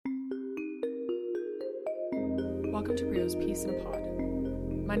Welcome to Prio's Peace in a Pod.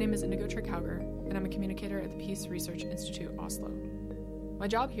 My name is Indigo Trickhauger, and I'm a communicator at the Peace Research Institute, Oslo. My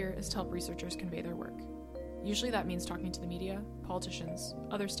job here is to help researchers convey their work. Usually that means talking to the media, politicians,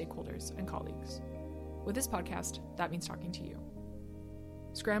 other stakeholders, and colleagues. With this podcast, that means talking to you.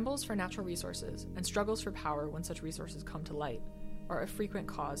 Scrambles for natural resources and struggles for power when such resources come to light are a frequent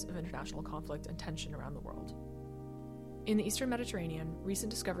cause of international conflict and tension around the world. In the Eastern Mediterranean,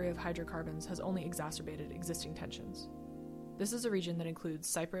 recent discovery of hydrocarbons has only exacerbated existing tensions. This is a region that includes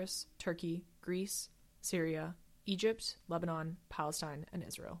Cyprus, Turkey, Greece, Syria, Egypt, Lebanon, Palestine, and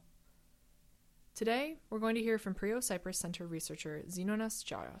Israel. Today, we're going to hear from Prio Cyprus Center researcher Zenonas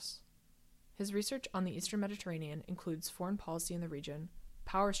Gios. His research on the Eastern Mediterranean includes foreign policy in the region,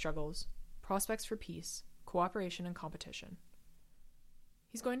 power struggles, prospects for peace, cooperation, and competition.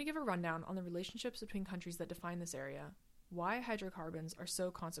 He's going to give a rundown on the relationships between countries that define this area, why hydrocarbons are so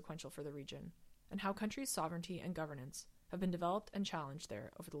consequential for the region, and how countries' sovereignty and governance have been developed and challenged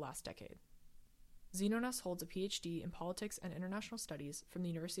there over the last decade. Zenonas holds a PhD in Politics and International Studies from the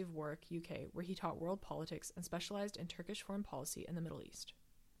University of Warwick, UK, where he taught world politics and specialized in Turkish foreign policy in the Middle East.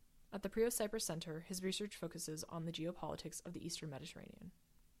 At the Prio Cyprus Center, his research focuses on the geopolitics of the Eastern Mediterranean.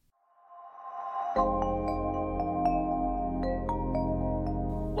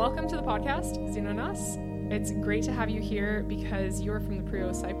 Welcome to the podcast, Zenonas. It's great to have you here because you're from the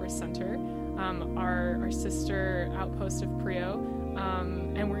Prio Cyprus Center, our sister outpost of Prio,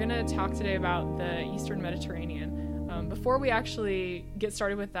 and we're going to talk today about the Eastern Mediterranean. Before we actually get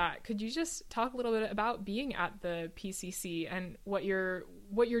started with that, could you just talk a little bit about being at the PCC and what your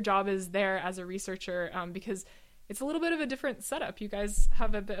job is there as a researcher? Because it's a little bit of a different setup. You guys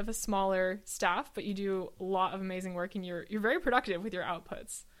have a bit of a smaller staff, but you do a lot of amazing work, and you're very productive with your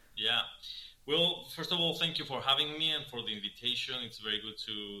outputs. Yeah. Well, first of all, thank you for having me and for the invitation. It's very good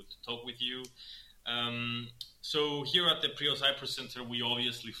to talk with you. So here at the Prio Cyprus Center, we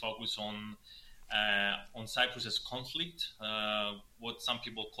obviously focus on Cyprus's conflict, what some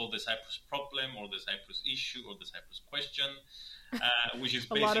people call the Cyprus problem or the Cyprus issue or the Cyprus question, which is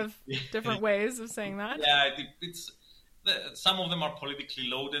a lot of different ways of saying that. Yeah, some of them are politically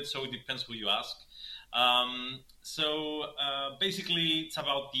loaded, so it depends who you ask. Basically, it's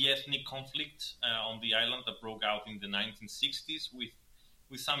about the ethnic conflict on the island that broke out in the 1960s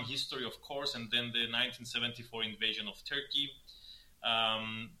with some history, of course, and then the 1974 invasion of Turkey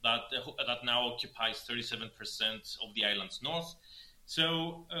that now occupies 37% of the island's north.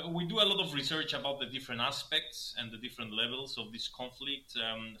 So we do a lot of research about the different aspects and the different levels of this conflict,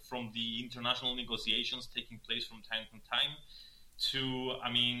 from the international negotiations taking place from time to time to,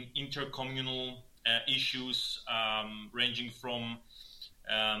 intercommunal issues ranging from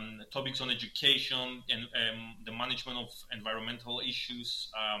topics on education and the management of environmental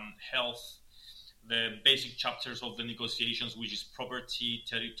issues, health, the basic chapters of the negotiations, which is property,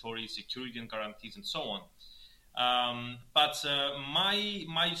 territory, security and guarantees, and so on. But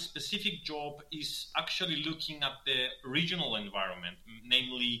my specific job is actually looking at the regional environment,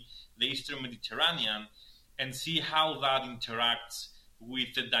 namely the Eastern Mediterranean, and see how that interacts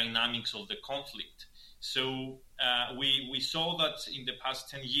with the dynamics of the conflict. So we saw that in the past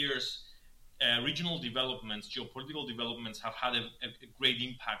 10 years, regional developments, geopolitical developments have had a great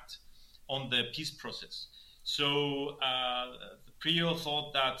impact on the peace process. So Prio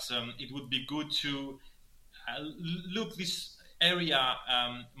thought that it would be good to look this area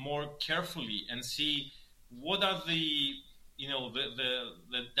more carefully and see what are the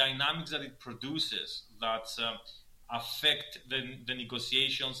dynamics that it produces that affect the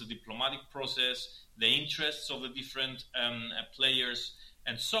negotiations, the diplomatic process, the interests of the different players,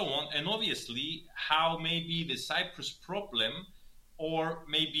 and so on. And obviously, how maybe the Cyprus problem or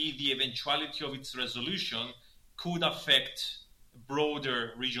maybe the eventuality of its resolution could affect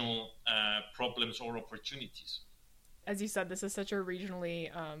broader regional problems or opportunities. As you said, this is such a regionally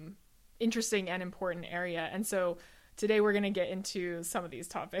interesting and important area. And so today we're going to get into some of these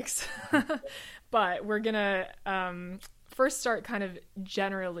topics, but we're going to first start kind of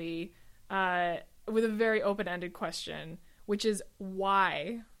generally with a very open-ended question, which is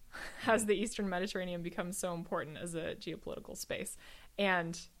why has the Eastern Mediterranean become so important as a geopolitical space?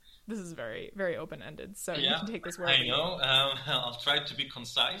 And this is very, very open-ended, so you can take this wherever I know. I'll try to be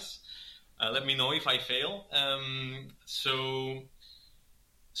concise. Let me know if I fail. So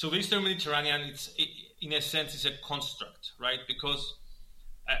the Eastern Mediterranean, in a sense, is a construct, right? Because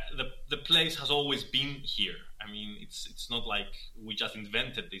the place has always been here. I mean, it's not like we just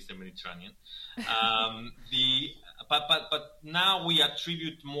invented the Eastern Mediterranean. But now we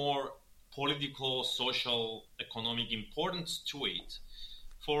attribute more political, social, economic importance to it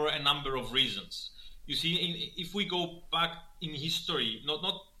for a number of reasons. You see, if we go back in history, not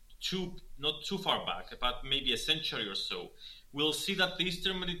too far back, but maybe a century or so, we'll see that the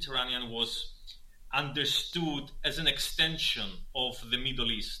Eastern Mediterranean was understood as an extension of the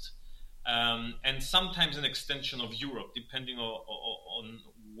Middle East, and sometimes an extension of Europe, depending on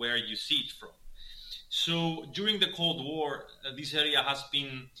where you see it from. So during the Cold War, this area has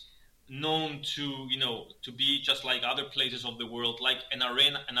been known to be just like other places of the world, like an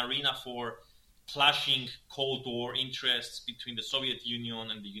arena for clashing Cold War interests between the Soviet Union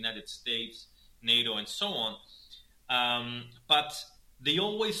and the United States, NATO, and so on. But they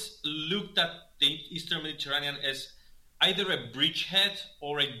always looked at the Eastern Mediterranean as either a bridgehead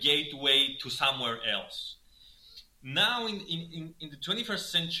or a gateway to somewhere else. Now, in the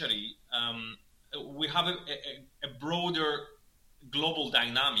 21st century, we have a broader global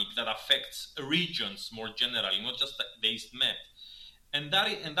dynamic that affects regions more generally, not just the East Med. And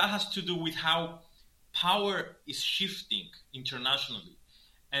that has to do with how power is shifting internationally,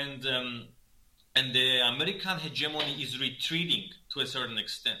 and the American hegemony is retreating to a certain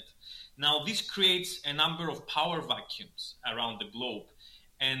extent. Now, this creates a number of power vacuums around the globe,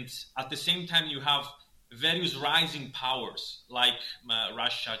 and at the same time, you have various rising powers like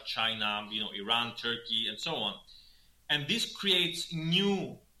Russia, China, Iran, Turkey, and so on, and this creates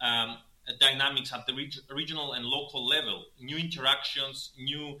new dynamics at the regional and local level, new interactions,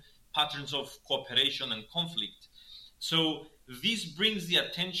 new patterns of cooperation and conflict. So this brings the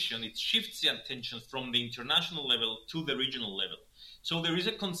attention, it shifts the attention from the international level to the regional level. So there is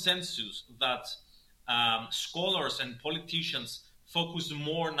a consensus that scholars and politicians focus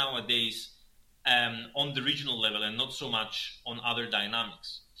more nowadays on the regional level and not so much on other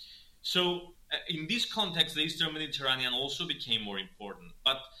dynamics. So in this context, the Eastern Mediterranean also became more important.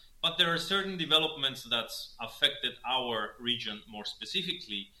 But there are certain developments that affected our region more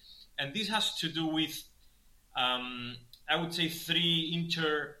specifically. And this has to do with, I would say, three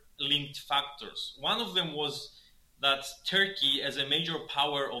interlinked factors. One of them was that Turkey, as a major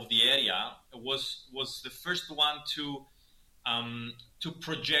power of the area, was the first one to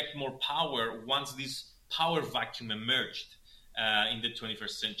project more power once this power vacuum emerged in the 21st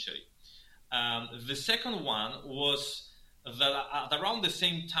century. The second one was that at around the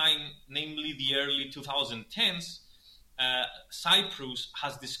same time, namely the early 2010s, Cyprus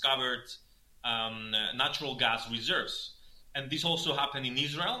has discovered natural gas reserves. And this also happened in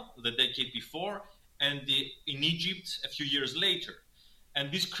Israel the decade before, and in Egypt a few years later.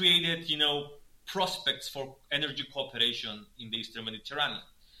 And this created, prospects for energy cooperation in the Eastern Mediterranean.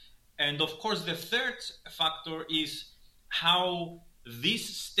 And of course, the third factor is how these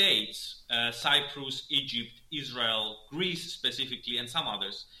states, Cyprus, Egypt, Israel, Greece specifically, and some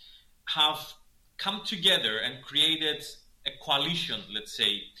others, have come together and created a coalition, let's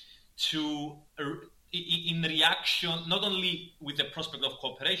say, in reaction, not only with the prospect of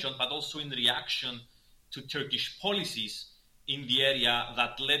cooperation, but also in reaction to Turkish policies in the area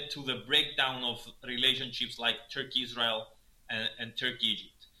that led to the breakdown of relationships like Turkey-Israel and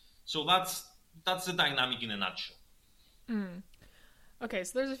Turkey-Egypt. So that's the dynamic in a nutshell. Mm. Okay,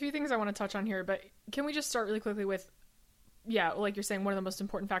 so there's a few things I want to touch on here, but can we just start really quickly with, like you're saying, one of the most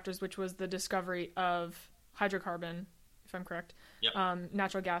important factors, which was the discovery of hydrocarbon, if I'm correct,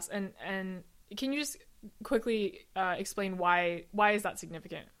 natural gas, and can you just quickly explain why is that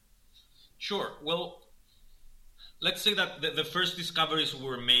significant? Sure. Well, let's say that the first discoveries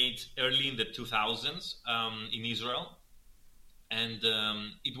were made early in the 2000s in Israel, and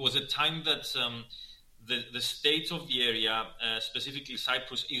it was a time that the states of the area, specifically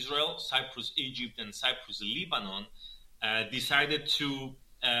Cyprus, Israel, Cyprus, Egypt, and Cyprus, Lebanon, decided to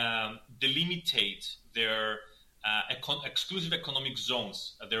delimitate their exclusive economic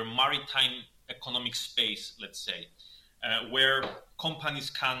zones, their maritime economic space, let's say, where companies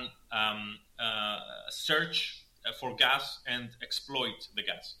can search for gas and exploit the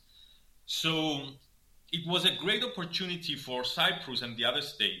gas. So it was a great opportunity for Cyprus and the other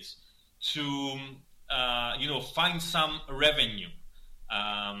states to find some revenue,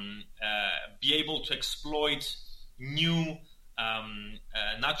 be able to exploit new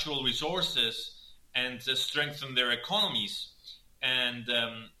natural resources and strengthen their economies, and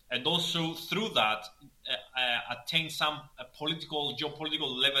also through that attain some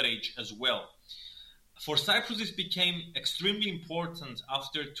geopolitical leverage as well. For Cyprus, this became extremely important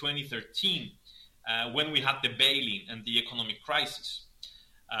after 2013, when we had the bail-in and the economic crisis.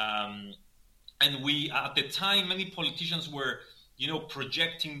 And at the time, many politicians were,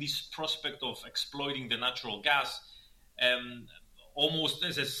 projecting this prospect of exploiting the natural gas almost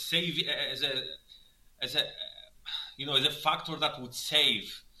as a factor that would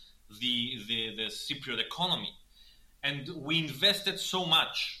save the Cypriot economy. And we invested so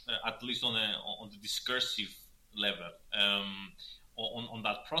much, at least on the discursive level, on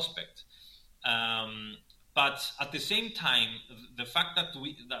that prospect. But at the same time, the fact that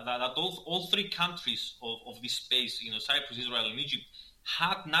all three countries of this space, Cyprus, Israel, and Egypt,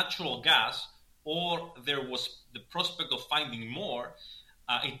 had natural gas, or there was the prospect of finding more,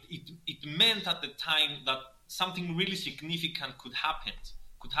 it meant at the time that something really significant could happen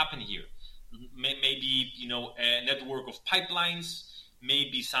here. Maybe a network of pipelines,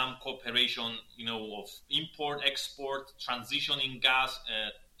 maybe some cooperation of import, export, transitioning gas,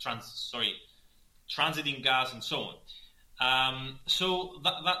 transiting gas, and so on. So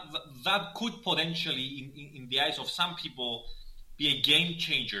that could potentially, in the eyes of some people, be a game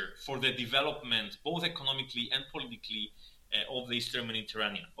changer for the development, both economically and politically, of the Eastern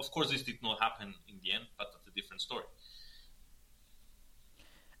Mediterranean. Of course, this did not happen in the end, but that's a different story.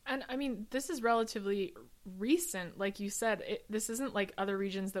 And I mean, this is relatively recent. Like you said, this isn't like other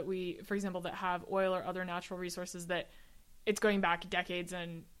regions that for example, that have oil or other natural resources that it's going back decades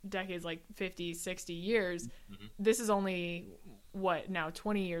and decades, like 50, 60 years. Mm-hmm. This is only, now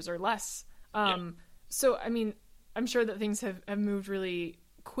 20 years or less. So, I mean, I'm sure that things have moved really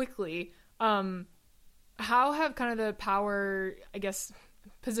quickly. How have kind of the power, I guess,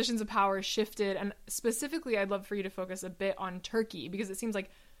 positions of power shifted? And specifically, I'd love for you to focus a bit on Turkey, because it seems like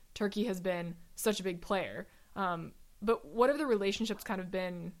Turkey has been such a big player. But what have the relationships kind of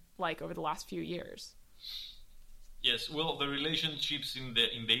been like over the last few years? Yes, well, the relationships in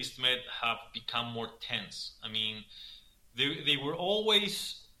the East Med have become more tense. I mean, they were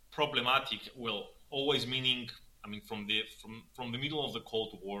always problematic. Well, always meaning, I mean, from the middle of the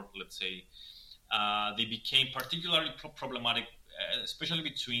Cold War, let's say, they became particularly problematic, especially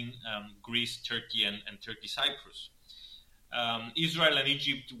between Greece, Turkey, and Turkey-Cyprus. Israel and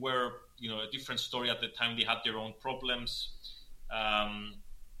Egypt were, a different story at the time. They had their own problems,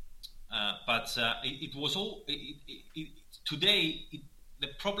 but it was all. Today, the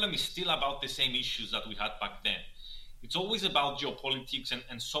problem is still about the same issues that we had back then. It's always about geopolitics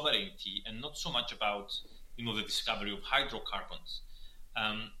and sovereignty, and not so much about the discovery of hydrocarbons.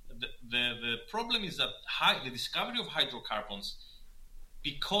 The problem is that the discovery of hydrocarbons,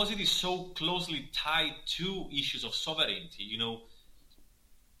 because it is so closely tied to issues of sovereignty,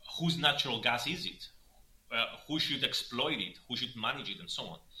 whose natural gas is it? Who should exploit it? Who should manage it? And so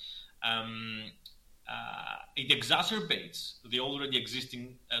on. It exacerbates the already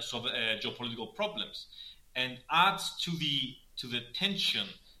existing geopolitical problems and adds to the tension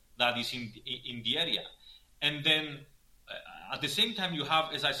that is in the area. And then at the same time, you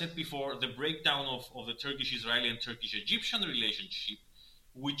have, as I said before, the breakdown of the Turkish-Israeli and Turkish-Egyptian relationship,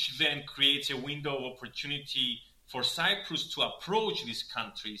 which then creates a window of opportunity for Cyprus to approach these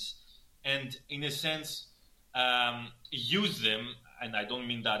countries and, in a sense, use them. And I don't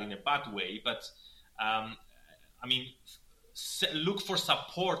mean that in a bad way, but look for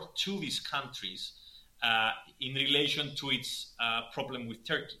support to these countries in relation to its problem with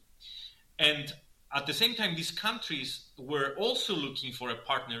Turkey. And at the same time, these countries were also looking for a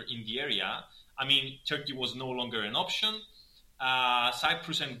partner in the area. I mean, Turkey was no longer an option.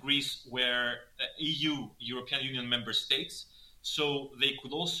 Cyprus and Greece were EU, European Union member states, so they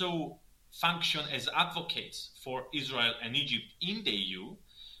could also function as advocates for Israel and Egypt in the EU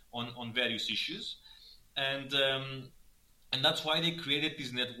on various issues. And that's why they created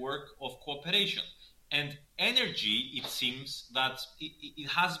this network of cooperation. And energy, it seems that it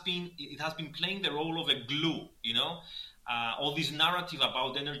has been playing the role of a glue. All this narrative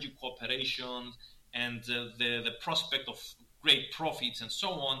about energy cooperation and the prospect of great profits and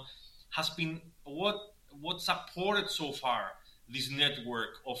so on has been what supported so far this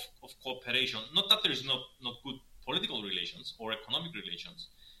network of cooperation. Not that there is not good political relations or economic relations,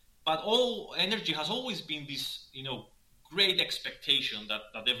 but all energy has always been this great expectation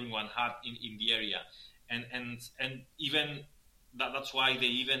that everyone had in the area, and even that's why they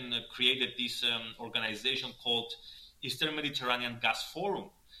even created this organization called Eastern Mediterranean Gas Forum,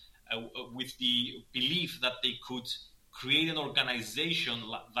 with the belief that they could create an organization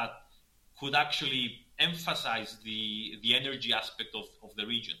that could actually emphasize the energy aspect of the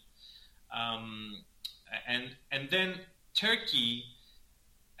region. And then Turkey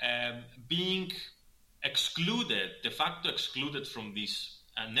being de facto excluded from this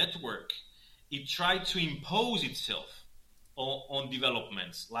network, it tried to impose itself on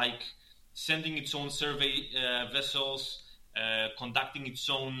developments, like sending its own survey vessels, conducting its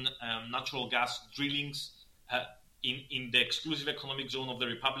own natural gas drillings in the exclusive economic zone of the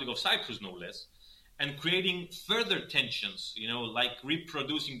Republic of Cyprus, no less. and creating further tensions, like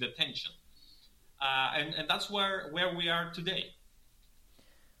reproducing the tension. And that's where we are today.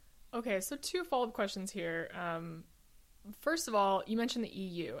 Okay, so 2 follow-up questions here. First of all, you mentioned the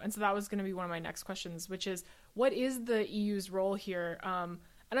EU, and so that was going to be one of my next questions, which is, what is the EU's role here? And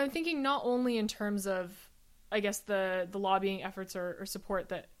I'm thinking not only in terms of, I guess, the lobbying efforts or support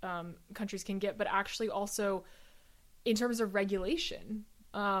that countries can get, but actually also in terms of regulation.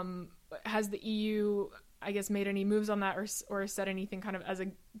 Has the EU, I guess, made any moves on that or said anything kind of as a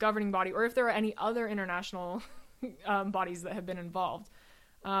governing body, or if there are any other international bodies that have been involved?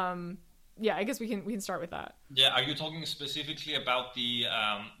 Yeah, I guess we can start with that. Yeah, are you talking specifically about the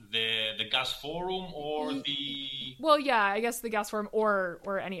Gas Forum or the? Well, yeah, I guess the Gas Forum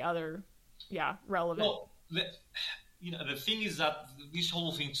or any other, relevant. Well, the thing is that this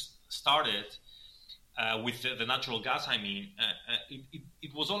whole thing started with the natural gas. I mean,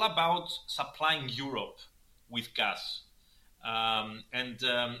 it was all about supplying Europe with gas and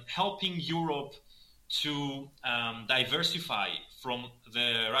helping Europe to diversify from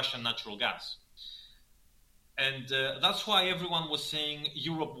the Russian natural gas. And that's why everyone was saying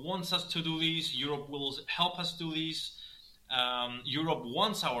Europe wants us to do this, Europe will help us do this, Europe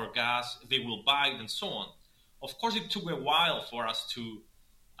wants our gas, they will buy it, and so on. Of course, it took a while for us to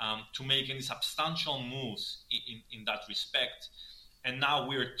make any substantial moves in that respect. And now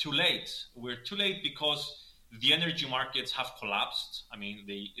we're too late. We're too late because the energy markets have collapsed. I mean,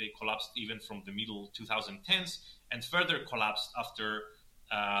 they collapsed even from the middle 2010s and further collapsed after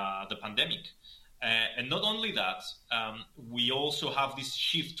the pandemic. And not only that, we also have this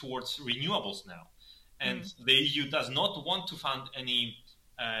shift towards renewables now. And the EU does not want to fund any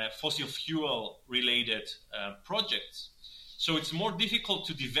fossil fuel related projects. So it's more difficult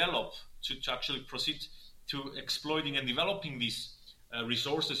to develop, to actually proceed to exploiting and developing these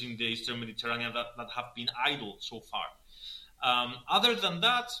resources in the Eastern Mediterranean that have been idle so far. Other than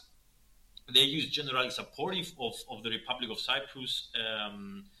that, the EU is generally supportive of the Republic of Cyprus,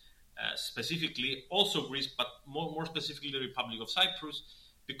 specifically, also Greece, but more specifically the Republic of Cyprus,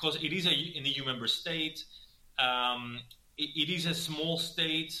 because it is an EU member state. It is a small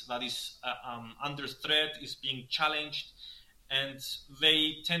state that is under threat, is being challenged, and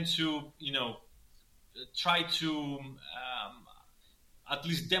they tend to, try to at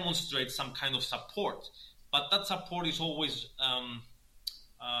least demonstrate some kind of support. But that support is always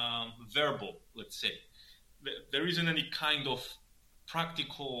verbal, let's say. There isn't any kind of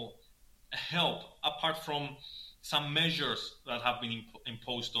practical help apart from some measures that have been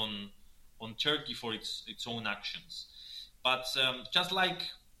imposed on Turkey for its own actions. But just like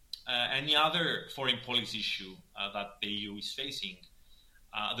any other foreign policy issue that the EU is facing,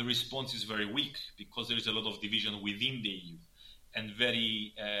 the response is very weak because there is a lot of division within the EU and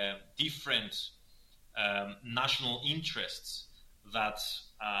very different national interests that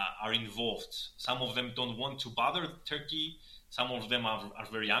are involved. Some of them don't want to bother Turkey. Some of them are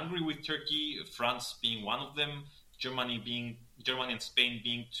very angry with Turkey, France being one of them, Germany and Spain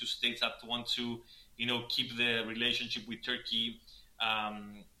being 2 states that want to, keep the relationship with Turkey,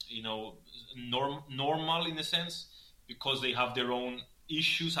 normal in a sense, because they have their own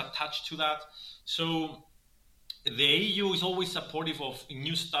issues attached to that. So the EU is always supportive of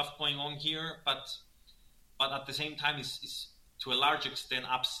new stuff going on here, but at the same time is to a large extent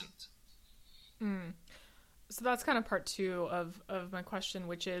absent. So that's kind of part 2 of my question,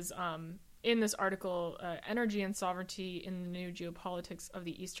 which is in this article, Energy and Sovereignty in the New Geopolitics of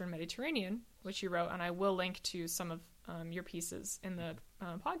the Eastern Mediterranean, which you wrote, and I will link to some of your pieces in the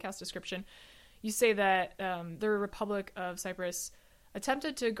podcast description. You say that the Republic of Cyprus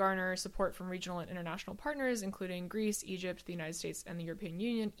attempted to garner support from regional and international partners, including Greece, Egypt, the United States, and the European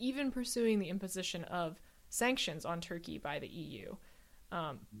Union, even pursuing the imposition of sanctions on Turkey by the EU.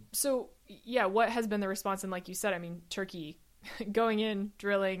 So, what has been the response? And like you said, I mean, Turkey going in,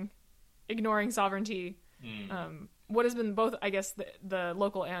 drilling, ignoring sovereignty. What has been both, I guess, the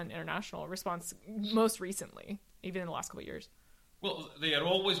local and international response most recently, even in the last couple of years? Well, they are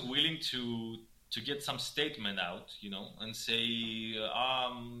always willing to get some statement out, and say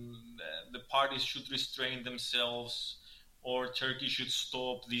the parties should restrain themselves, or Turkey should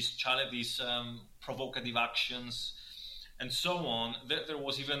stop these provocative actions, and so on. There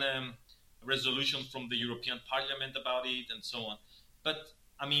was even a resolution from the European Parliament about it, and so on. But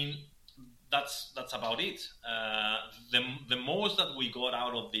I mean, that's about it. The most that we got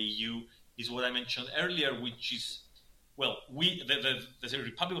out of the EU is what I mentioned earlier, which is, well, the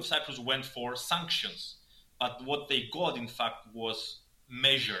Republic of Cyprus went for sanctions, but what they got, in fact, was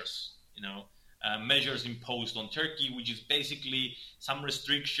measures, measures imposed on Turkey, which is basically some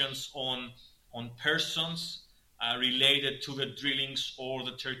restrictions on on persons related to the drillings or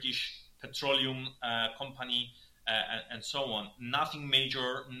the Turkish petroleum company and so on. Nothing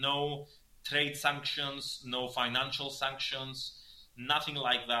major, no trade sanctions, no financial sanctions, nothing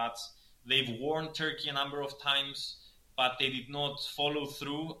like that. They've warned Turkey a number of times, but they did not follow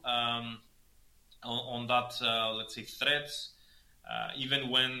through on that, let's say, threats. Even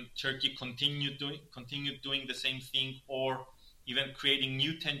when Turkey continued doing the same thing, or even creating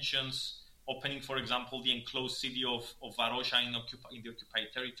new tensions, opening, for example, the enclosed city of Varosha in the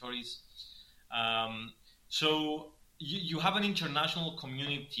occupied territories. So you have an international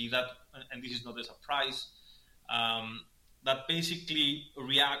community that, and this is not a surprise, that basically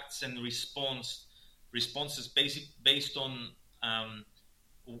reacts and responses based on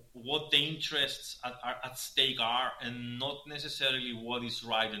what the interests at stake are, and not necessarily what is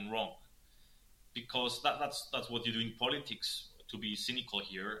right and wrong, because that's what you do in politics. To be cynical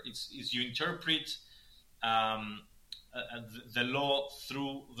here, is you interpret the law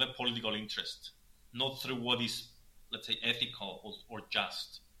through the political interest, not through what is, let's say, ethical or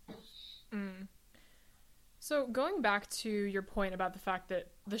just. So going back to your point about the fact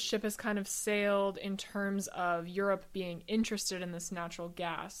that the ship has kind of sailed in terms of Europe being interested in this natural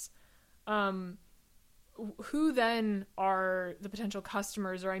gas, who then are the potential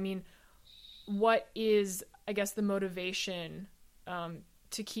customers? Or, I mean, what is, I guess, the motivation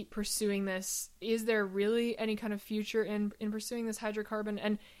to keep pursuing this? Is there really any kind of future in pursuing this hydrocarbon?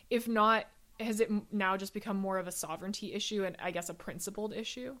 And if not, has it now just become more of a sovereignty issue and, I guess, a principled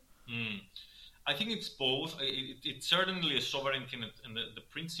issue? I think it's both. It's certainly a sovereignty and the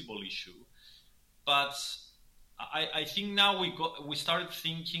principal issue, but I think now we started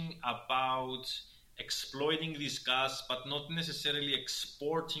thinking about exploiting this gas, but not necessarily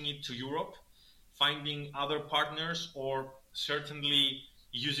exporting it to Europe, finding other partners, or certainly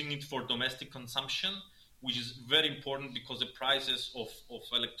using it for domestic consumption, which is very important because the prices of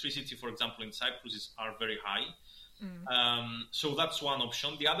electricity, for example, in Cyprus are very high. So that's one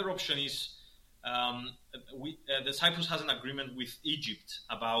option. The other option is the Cyprus has an agreement with Egypt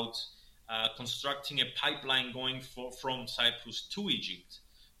about constructing a pipeline going from Cyprus to Egypt.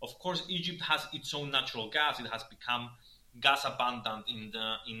 Of course, Egypt has its own natural gas. It has become gas abundant in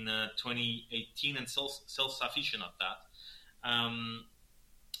 2018 and self-sufficient at that.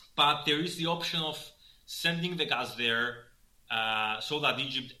 But there is the option of sending the gas there so that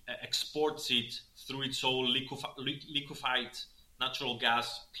Egypt exports it through its own liquefied natural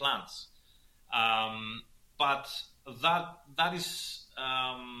gas plants. But that is,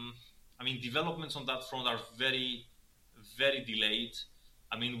 developments on that front are very, very delayed.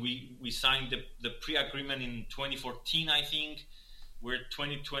 I mean, we signed the pre-agreement in 2014, I think. We're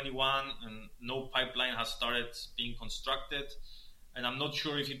 2021 and no pipeline has started being constructed. And I'm not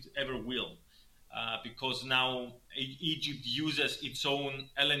sure if it ever will, because now Egypt uses its own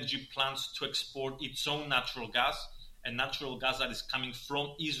LNG plants to export its own natural gas, and natural gas that is coming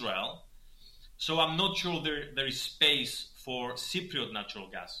from Israel. So I'm not sure there is space for Cypriot natural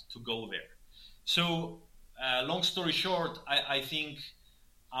gas to go there. So long story short, I think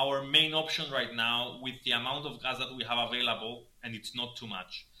our main option right now, with the amount of gas that we have available, and it's not too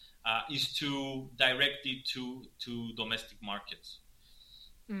much, is to direct it to domestic markets.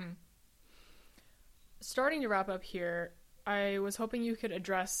 Starting to wrap up here, I was hoping you could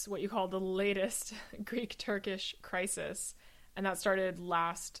address what you call the latest Greek-Turkish crisis, and that started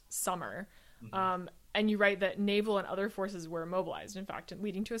last summer. And you write that naval and other forces were mobilized, in fact,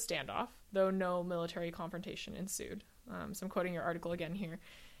 leading to a standoff, though no military confrontation ensued. So I'm quoting your article again here.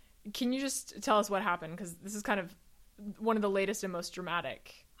 Can you just tell us what happened? Because this is kind of one of the latest and most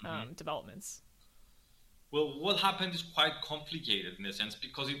dramatic developments. Well, what happened is quite complicated in a sense,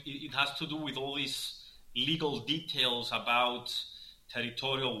 because it has to do with all these legal details about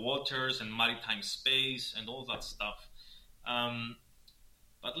territorial waters and maritime space and all that stuff.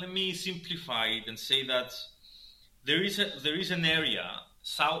 But let me simplify it and say that there is an area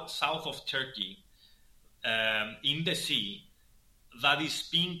south of Turkey in the sea that is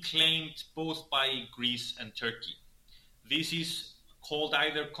being claimed both by Greece and Turkey. This is called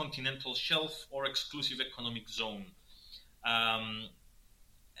either continental shelf or exclusive economic zone.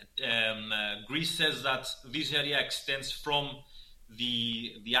 Greece says that this area extends from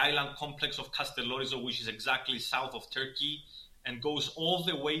the island complex of Castellorizo, which is exactly south of Turkey, and goes all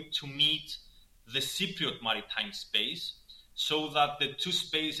the way to meet the Cypriot maritime space, so that the two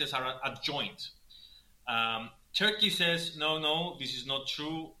spaces are adjoint. Turkey says, no, this is not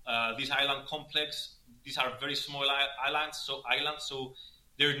true. This island complex, these are very small islands, so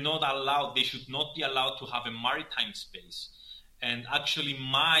they're not allowed, they should not be allowed to have a maritime space. And actually,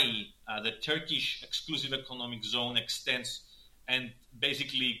 the Turkish exclusive economic zone extends and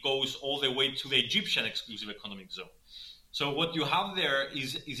basically goes all the way to the Egyptian exclusive economic zone. So what you have there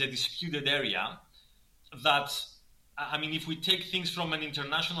is a disputed area that, I mean, if we take things from an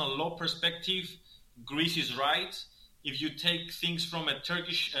international law perspective, Greece is right. If you take things from a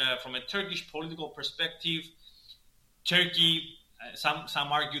Turkish political perspective, Turkey,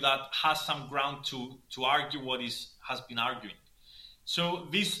 some argue that has some ground to argue what has been arguing. So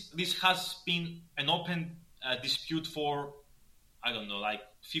this has been an open dispute for, I don't know, like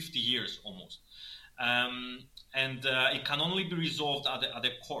 50 years almost. And it can only be resolved at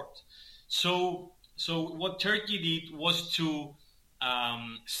the court. So what Turkey did was to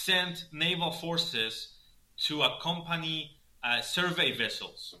send naval forces to accompany survey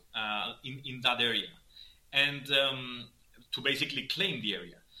vessels in that area, and to basically claim the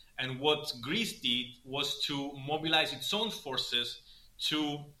area. And what Greece did was to mobilize its own forces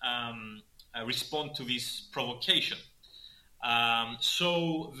to respond to this provocation.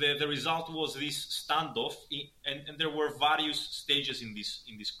 So the result was this standoff, and there were various stages in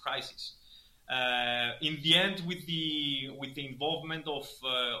this crisis. In the end, with the involvement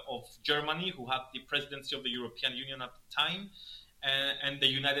of Germany, who had the presidency of the European Union at the time, and the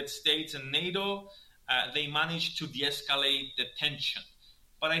United States and NATO, they managed to de-escalate the tension.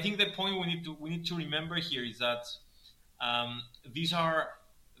 But I think the point we need to remember here is that these are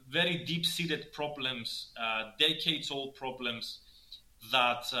very deep-seated problems, decades-old problems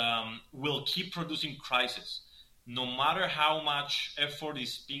that will keep producing crisis. No matter how much effort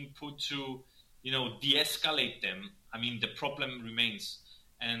is being put to, de-escalate them, I mean, the problem remains.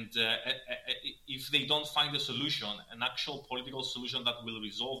 And if they don't find a solution, an actual political solution that will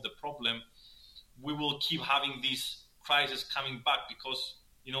resolve the problem, we will keep having this crisis coming back because,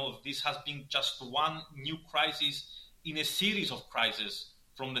 this has been just one new crisis in a series of crises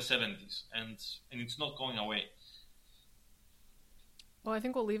from the 70s, and it's not going away. Well, I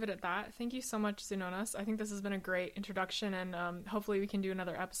think we'll leave it at that. Thank you so much, Zenonas. I think this has been a great introduction, and hopefully we can do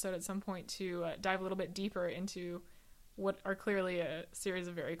another episode at some point to dive a little bit deeper into what are clearly a series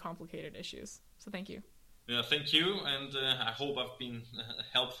of very complicated issues. So thank you. Yeah, thank you, and I hope I've been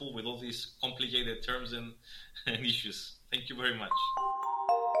helpful with all these complicated terms and issues. Thank you very much.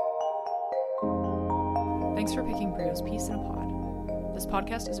 Thanks for picking PRIO's Peace in a Pod. This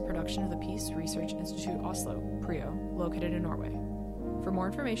podcast is a production of the Peace Research Institute Oslo, PRIO, located in Norway. For more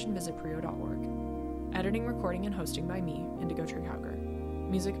information, visit prio.org. Editing, recording, and hosting by me, Indigo Trickhauger.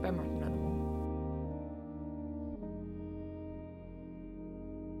 Music by Martin